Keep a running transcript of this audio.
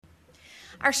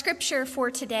Our scripture for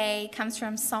today comes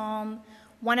from Psalm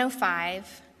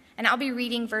 105, and I'll be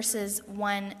reading verses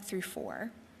 1 through 4.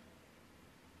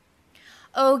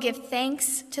 Oh, give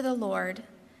thanks to the Lord,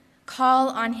 call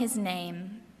on his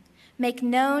name, make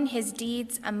known his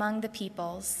deeds among the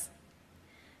peoples.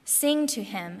 Sing to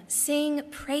him, sing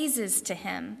praises to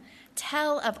him,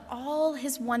 tell of all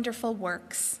his wonderful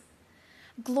works.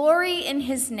 Glory in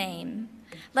his name.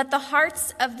 Let the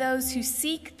hearts of those who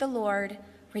seek the Lord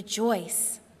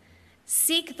rejoice.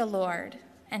 Seek the Lord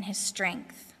and his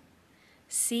strength.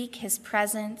 Seek his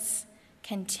presence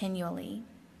continually.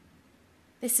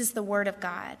 This is the word of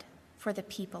God for the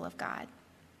people of God.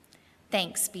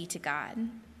 Thanks be to God.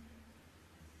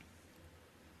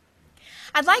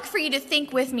 I'd like for you to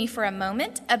think with me for a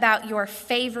moment about your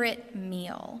favorite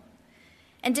meal.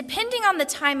 And depending on the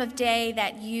time of day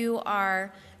that you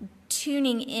are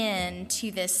tuning in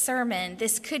to this sermon,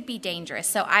 this could be dangerous,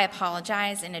 so I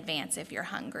apologize in advance if you're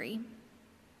hungry.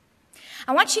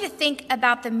 I want you to think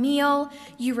about the meal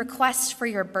you request for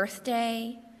your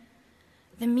birthday,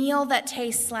 the meal that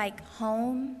tastes like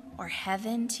home or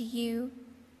heaven to you.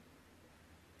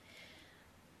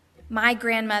 My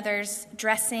grandmother's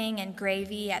dressing and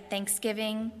gravy at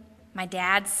Thanksgiving, my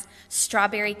dad's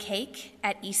strawberry cake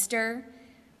at Easter,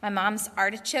 my mom's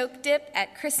artichoke dip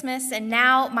at Christmas, and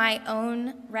now my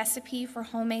own recipe for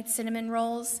homemade cinnamon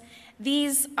rolls.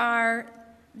 These are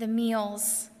the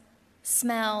meals,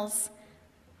 smells,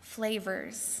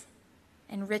 flavors,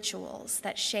 and rituals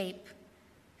that shape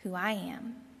who I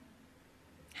am.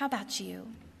 How about you?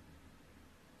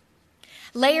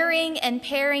 Layering and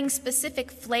pairing specific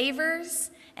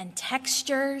flavors and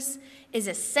textures is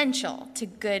essential to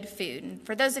good food. And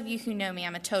for those of you who know me,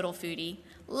 I'm a total foodie.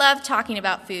 Love talking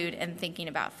about food and thinking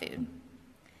about food.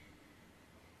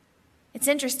 It's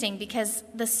interesting because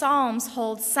the Psalms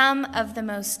hold some of the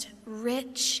most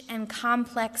rich and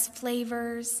complex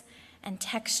flavors and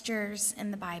textures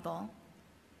in the Bible.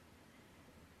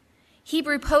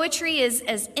 Hebrew poetry is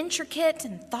as intricate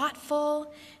and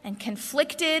thoughtful and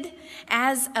conflicted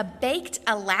as a baked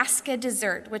Alaska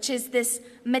dessert, which is this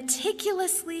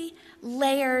meticulously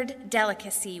layered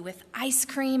delicacy with ice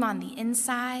cream on the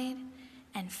inside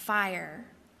and fire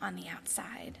on the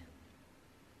outside.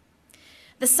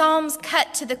 The Psalms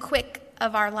cut to the quick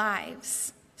of our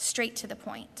lives, straight to the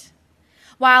point,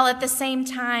 while at the same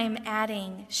time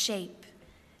adding shape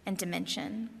and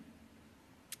dimension.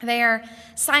 They are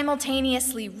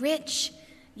simultaneously rich,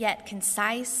 yet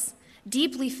concise,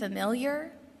 deeply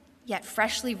familiar, yet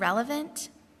freshly relevant.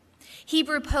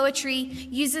 Hebrew poetry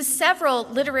uses several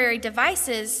literary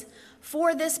devices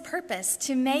for this purpose,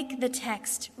 to make the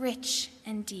text rich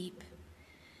and deep,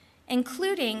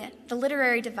 including the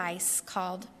literary device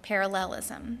called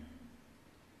parallelism.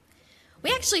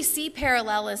 We actually see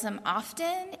parallelism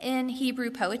often in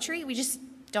Hebrew poetry. We just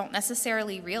don't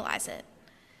necessarily realize it.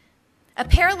 A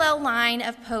parallel line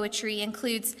of poetry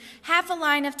includes half a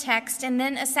line of text and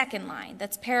then a second line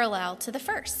that's parallel to the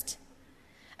first.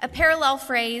 A parallel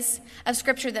phrase of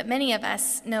scripture that many of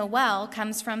us know well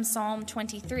comes from Psalm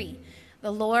 23.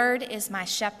 The Lord is my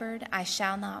shepherd, I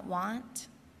shall not want.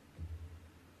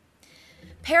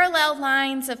 Parallel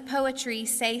lines of poetry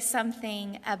say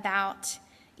something about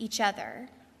each other.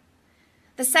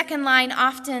 The second line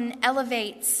often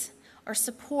elevates or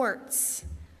supports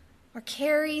or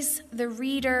carries the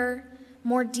reader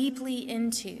more deeply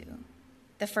into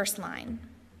the first line.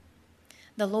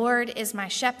 The Lord is my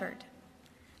shepherd,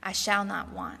 I shall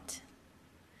not want.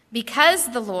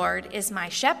 Because the Lord is my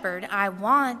shepherd, I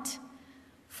want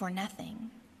for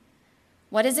nothing.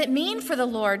 What does it mean for the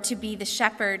Lord to be the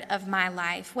shepherd of my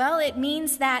life? Well, it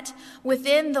means that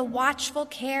within the watchful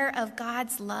care of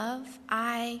God's love,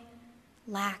 I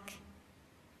lack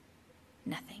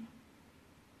nothing.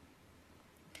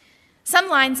 Some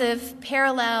lines of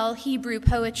parallel Hebrew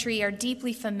poetry are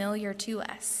deeply familiar to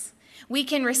us. We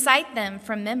can recite them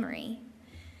from memory.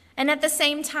 And at the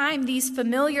same time, these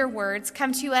familiar words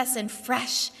come to us in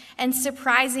fresh and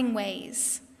surprising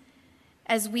ways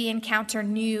as we encounter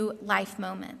new life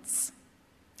moments.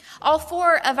 All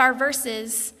four of our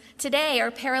verses today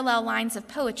are parallel lines of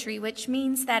poetry, which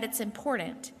means that it's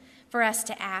important for us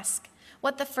to ask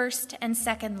what the first and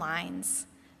second lines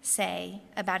say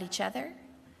about each other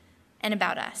and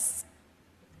about us.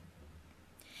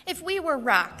 If we were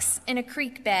rocks in a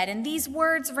creek bed and these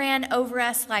words ran over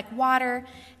us like water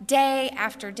day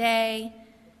after day,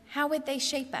 how would they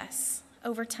shape us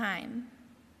over time?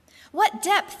 What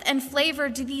depth and flavor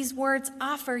do these words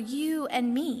offer you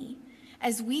and me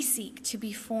as we seek to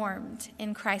be formed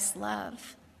in Christ's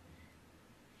love?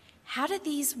 How do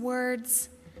these words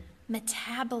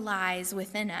metabolize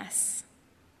within us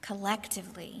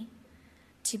collectively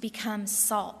to become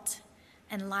salt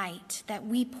and light that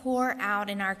we pour out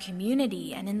in our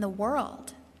community and in the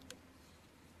world.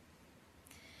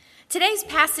 Today's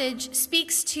passage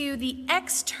speaks to the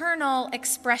external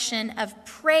expression of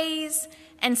praise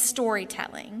and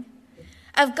storytelling,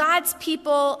 of God's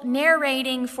people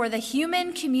narrating for the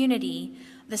human community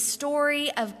the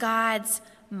story of God's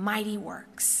mighty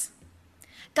works.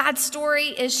 God's story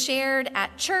is shared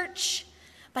at church,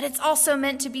 but it's also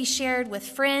meant to be shared with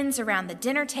friends around the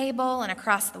dinner table and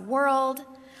across the world,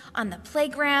 on the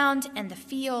playground and the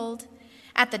field,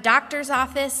 at the doctor's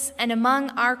office, and among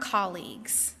our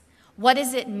colleagues. What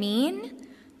does it mean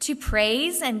to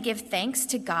praise and give thanks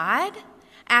to God?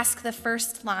 Ask the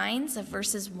first lines of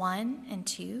verses 1 and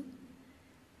 2.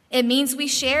 It means we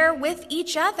share with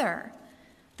each other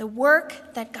the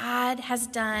work that God has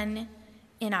done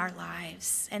in our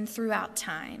lives and throughout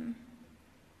time.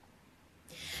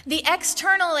 The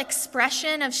external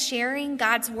expression of sharing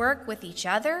God's work with each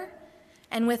other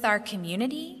and with our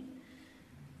community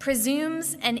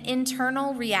presumes an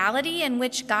internal reality in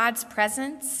which God's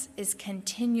presence is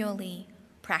continually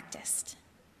practiced.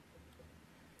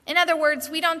 In other words,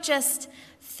 we don't just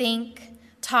think,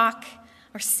 talk,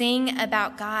 or sing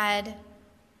about God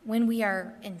when we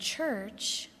are in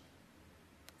church.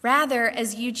 Rather,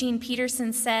 as Eugene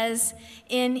Peterson says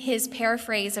in his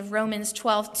paraphrase of Romans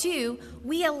 12:2,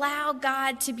 we allow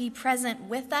God to be present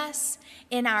with us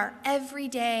in our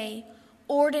everyday,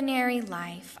 ordinary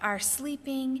life, our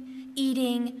sleeping,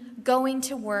 eating, going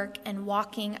to work, and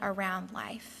walking around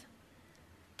life.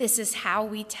 This is how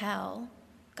we tell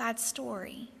God's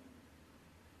story.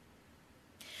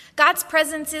 God's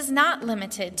presence is not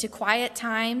limited to quiet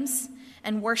times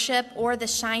and worship or the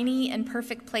shiny and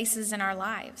perfect places in our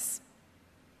lives.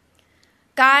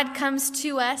 God comes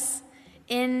to us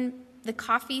in the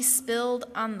coffee spilled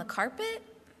on the carpet,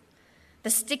 the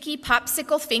sticky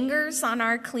popsicle fingers on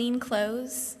our clean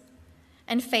clothes,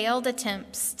 and failed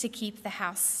attempts to keep the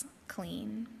house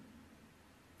clean.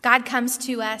 God comes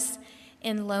to us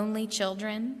in lonely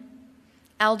children,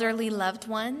 elderly loved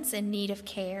ones in need of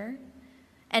care,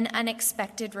 and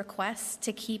unexpected requests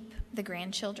to keep the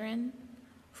grandchildren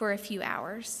for a few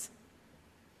hours.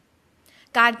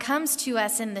 God comes to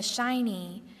us in the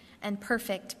shiny and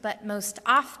perfect, but most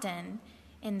often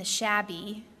in the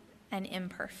shabby and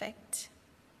imperfect,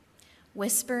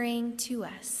 whispering to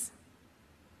us,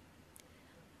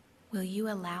 "Will you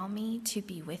allow me to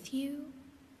be with you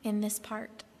in this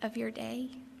part of your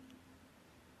day?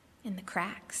 In the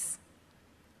cracks,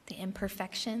 the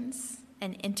imperfections,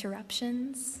 and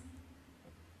interruptions?"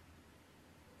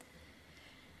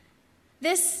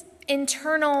 This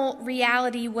internal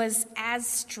reality was as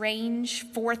strange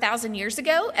 4,000 years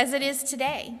ago as it is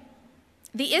today.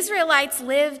 The Israelites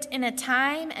lived in a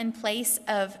time and place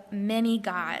of many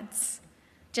gods,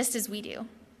 just as we do.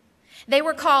 They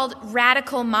were called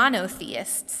radical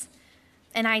monotheists,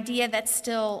 an idea that's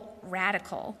still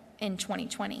radical in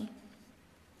 2020.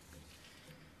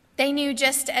 They knew,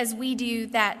 just as we do,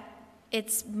 that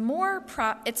it's more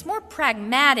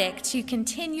pragmatic to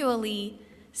continually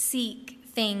seek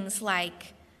things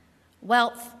like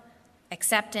wealth,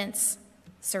 acceptance,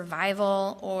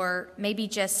 survival, or maybe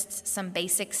just some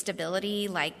basic stability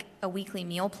like a weekly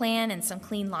meal plan and some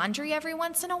clean laundry every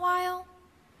once in a while.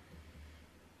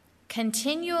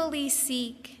 Continually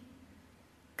seek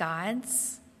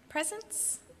God's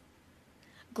presence,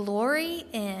 glory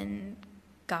in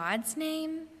God's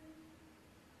name.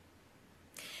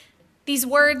 These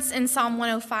words in Psalm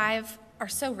 105 are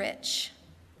so rich,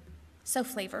 so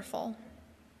flavorful.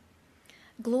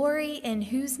 Glory in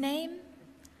whose name?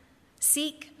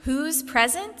 Seek whose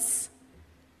presence?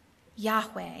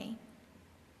 Yahweh,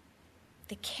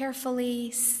 the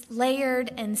carefully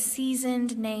layered and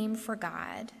seasoned name for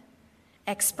God,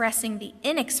 expressing the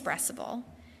inexpressible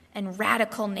and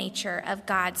radical nature of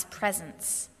God's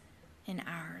presence in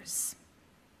ours.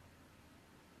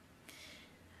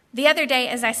 The other day,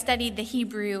 as I studied the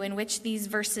Hebrew in which these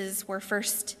verses were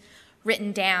first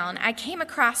written down, I came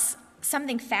across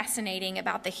something fascinating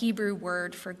about the Hebrew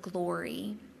word for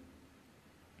glory.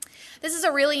 This is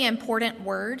a really important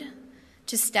word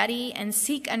to study and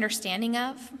seek understanding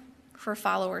of for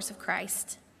followers of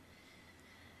Christ.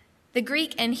 The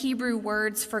Greek and Hebrew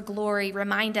words for glory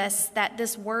remind us that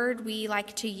this word we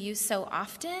like to use so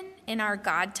often in our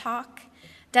God talk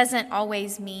doesn't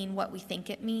always mean what we think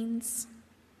it means.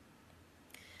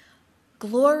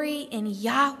 Glory in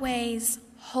Yahweh's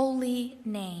holy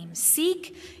name.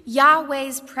 Seek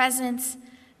Yahweh's presence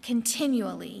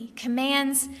continually.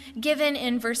 Commands given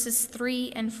in verses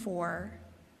 3 and 4.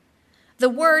 The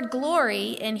word glory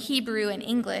in Hebrew and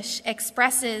English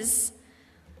expresses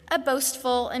a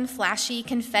boastful and flashy,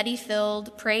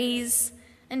 confetti-filled praise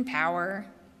and power.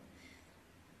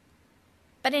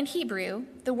 But in Hebrew,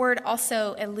 the word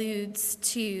also alludes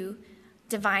to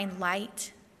divine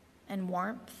light and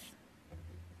warmth.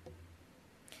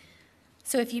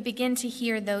 So if you begin to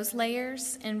hear those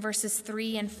layers in verses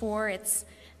 3 and 4, it's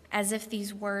as if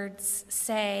these words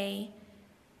say,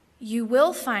 you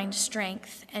will find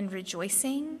strength and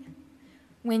rejoicing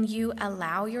when you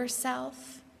allow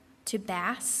yourself to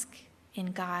bask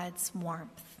in God's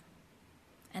warmth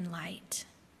and light.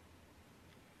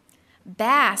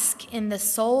 Bask in the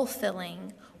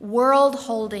soul-filling,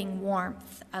 world-holding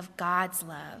warmth of God's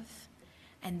love,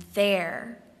 and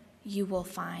there you will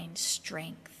find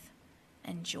strength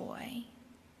and joy.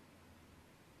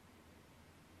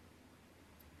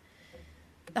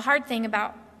 The hard thing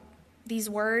about these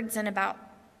words and about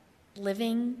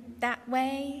living that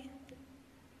way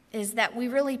is that we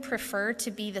really prefer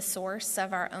to be the source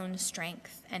of our own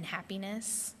strength and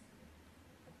happiness.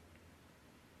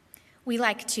 We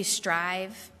like to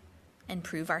strive and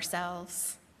prove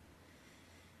ourselves.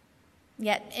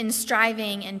 Yet in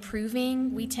striving and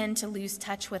proving, we tend to lose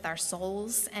touch with our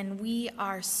souls, and we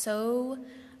are so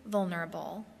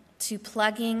vulnerable to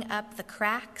plugging up the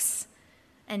cracks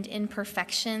and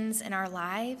imperfections in our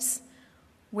lives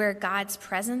where God's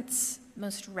presence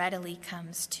most readily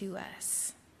comes to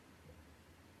us.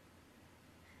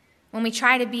 When we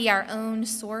try to be our own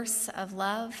source of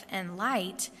love and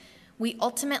light, we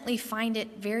ultimately find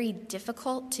it very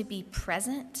difficult to be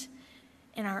present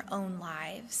in our own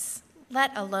lives,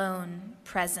 let alone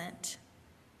present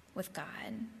with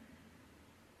God.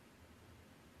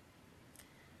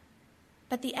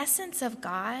 But the essence of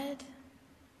God,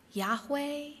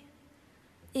 Yahweh,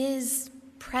 is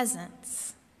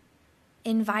presence,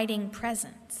 inviting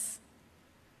presence.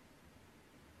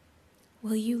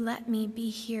 Will you let me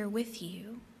be here with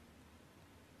you?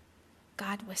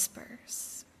 God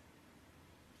whispers.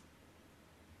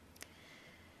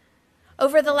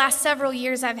 Over the last several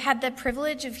years, I've had the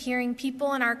privilege of hearing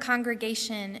people in our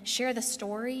congregation share the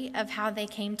story of how they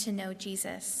came to know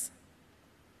Jesus.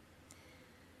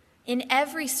 In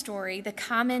every story, the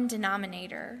common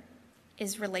denominator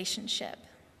is relationship.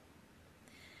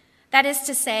 That is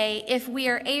to say, if we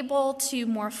are able to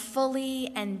more fully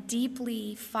and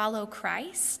deeply follow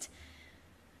Christ,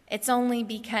 it's only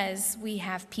because we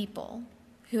have people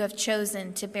who have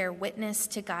chosen to bear witness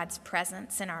to God's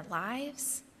presence in our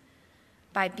lives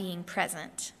by being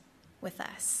present with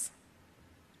us.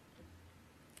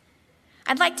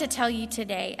 I'd like to tell you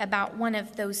today about one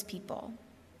of those people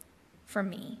for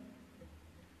me.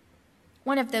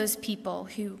 One of those people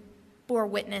who bore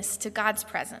witness to God's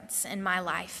presence in my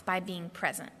life by being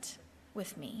present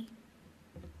with me.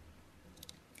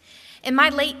 In my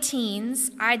late teens,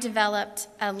 I developed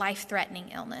a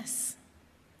life-threatening illness.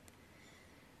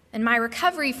 And my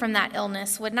recovery from that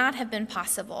illness would not have been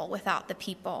possible without the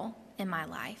people in my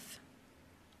life.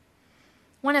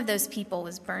 One of those people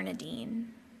was Bernadine.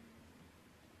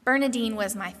 Bernadine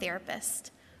was my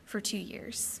therapist for 2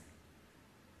 years.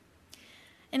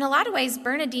 In a lot of ways,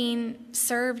 Bernadine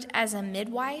served as a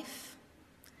midwife,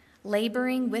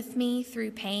 laboring with me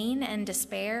through pain and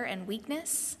despair and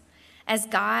weakness, as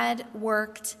God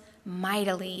worked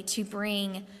mightily to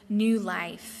bring new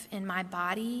life in my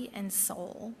body and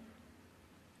soul.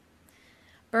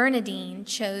 Bernadine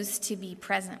chose to be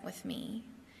present with me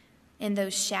in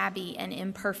those shabby and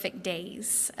imperfect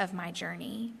days of my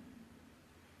journey.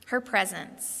 Her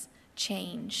presence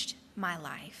changed my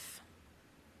life.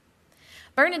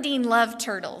 Bernadine loved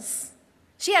turtles.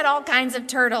 She had all kinds of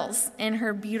turtles in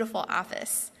her beautiful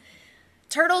office.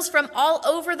 Turtles from all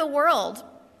over the world.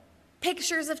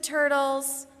 Pictures of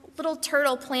turtles, little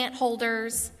turtle plant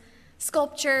holders,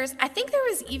 sculptures. I think there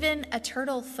was even a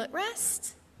turtle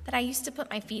footrest that I used to put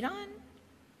my feet on.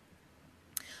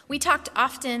 We talked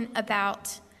often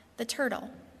about the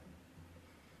turtle,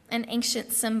 an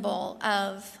ancient symbol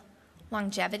of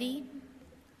longevity,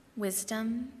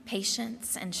 wisdom,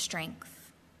 patience, and strength.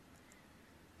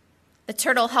 The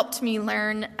turtle helped me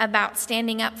learn about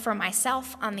standing up for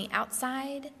myself on the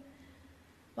outside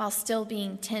while still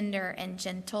being tender and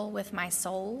gentle with my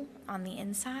soul on the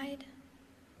inside.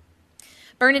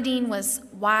 Bernadine was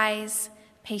wise,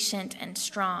 patient, and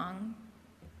strong.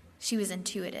 She was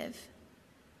intuitive.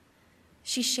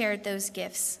 She shared those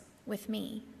gifts with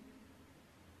me.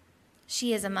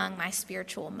 She is among my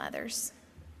spiritual mothers.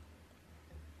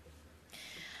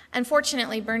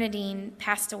 Unfortunately, Bernadine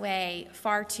passed away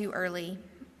far too early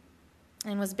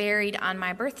and was buried on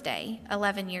my birthday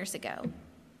 11 years ago.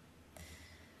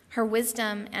 Her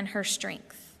wisdom and her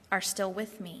strength are still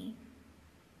with me.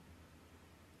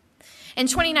 In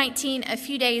 2019, a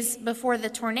few days before the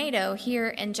tornado here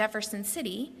in Jefferson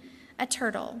City, a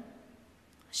turtle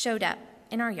showed up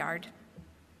in our yard.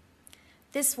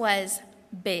 This was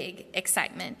big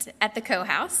excitement at the Coe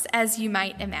House, as you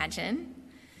might imagine.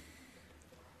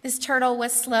 This turtle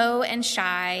was slow and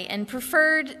shy and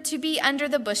preferred to be under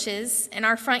the bushes in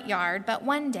our front yard, but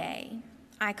one day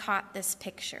I caught this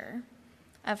picture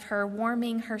of her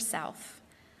warming herself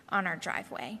on our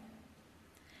driveway,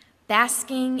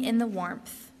 basking in the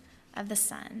warmth of the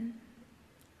sun,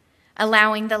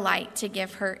 allowing the light to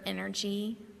give her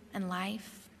energy and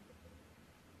life.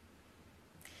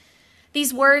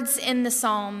 These words in the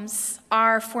Psalms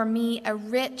are for me a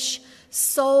rich,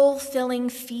 soul-filling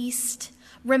feast,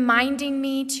 reminding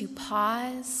me to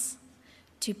pause,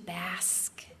 to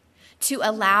bask, to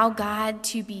allow God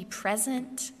to be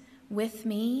present with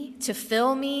me, to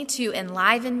fill me, to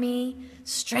enliven me,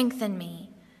 strengthen me,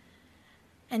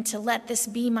 and to let this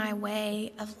be my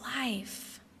way of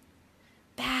life.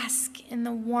 Bask in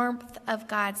the warmth of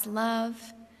God's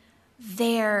love.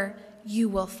 There you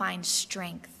will find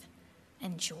strength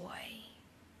and joy.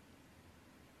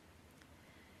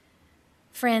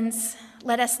 Friends,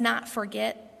 let us not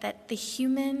forget that the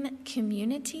human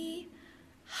community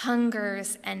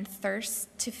hungers and thirsts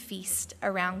to feast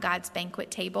around God's banquet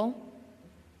table.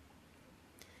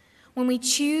 When we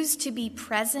choose to be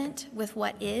present with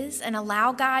what is and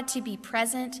allow God to be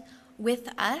present with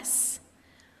us,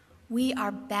 we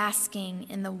are basking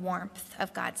in the warmth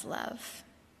of God's love.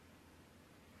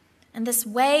 And this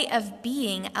way of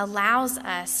being allows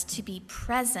us to be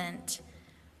present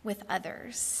with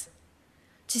others,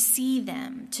 to see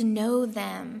them, to know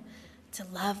them, to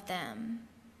love them.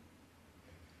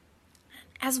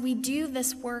 As we do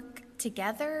this work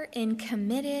together in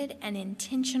committed and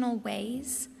intentional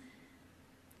ways,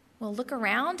 we'll look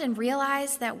around and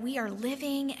realize that we are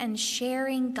living and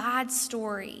sharing God's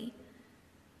story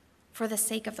for the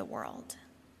sake of the world.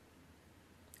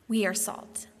 We are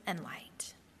salt and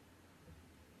light.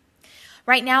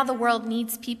 Right now, the world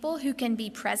needs people who can be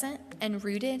present and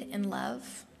rooted in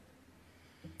love.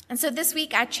 And so this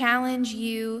week, I challenge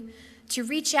you to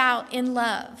reach out in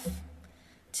love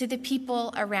to the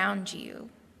people around you,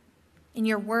 in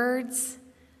your words,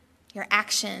 your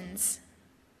actions,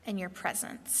 and your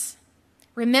presence.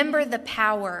 Remember the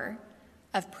power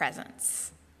of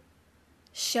presence,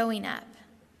 showing up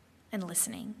and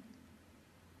listening.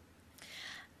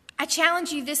 I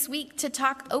challenge you this week to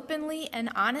talk openly and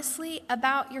honestly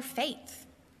about your faith.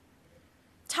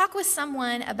 Talk with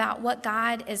someone about what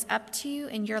God is up to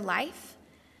in your life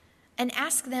and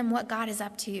ask them what God is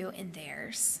up to in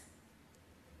theirs.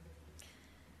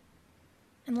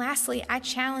 And lastly, I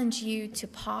challenge you to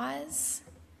pause,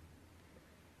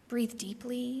 breathe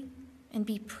deeply, and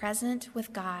be present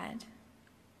with God,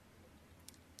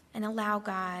 and allow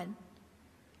God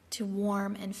to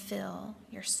warm and fill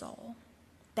your soul.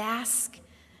 Bask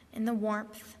in the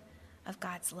warmth of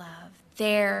God's love.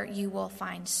 There you will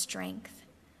find strength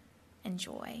and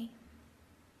joy.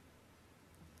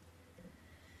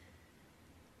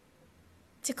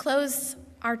 To close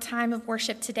our time of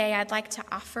worship today, I'd like to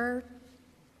offer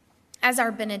as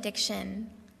our benediction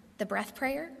the breath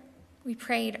prayer we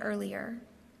prayed earlier.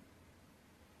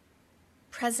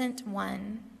 Present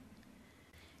one,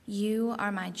 you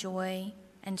are my joy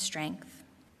and strength.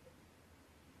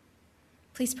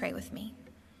 Please pray with me.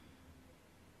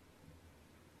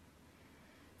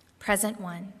 Present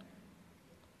one,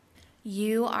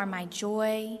 you are my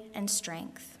joy and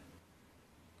strength.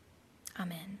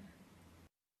 Amen.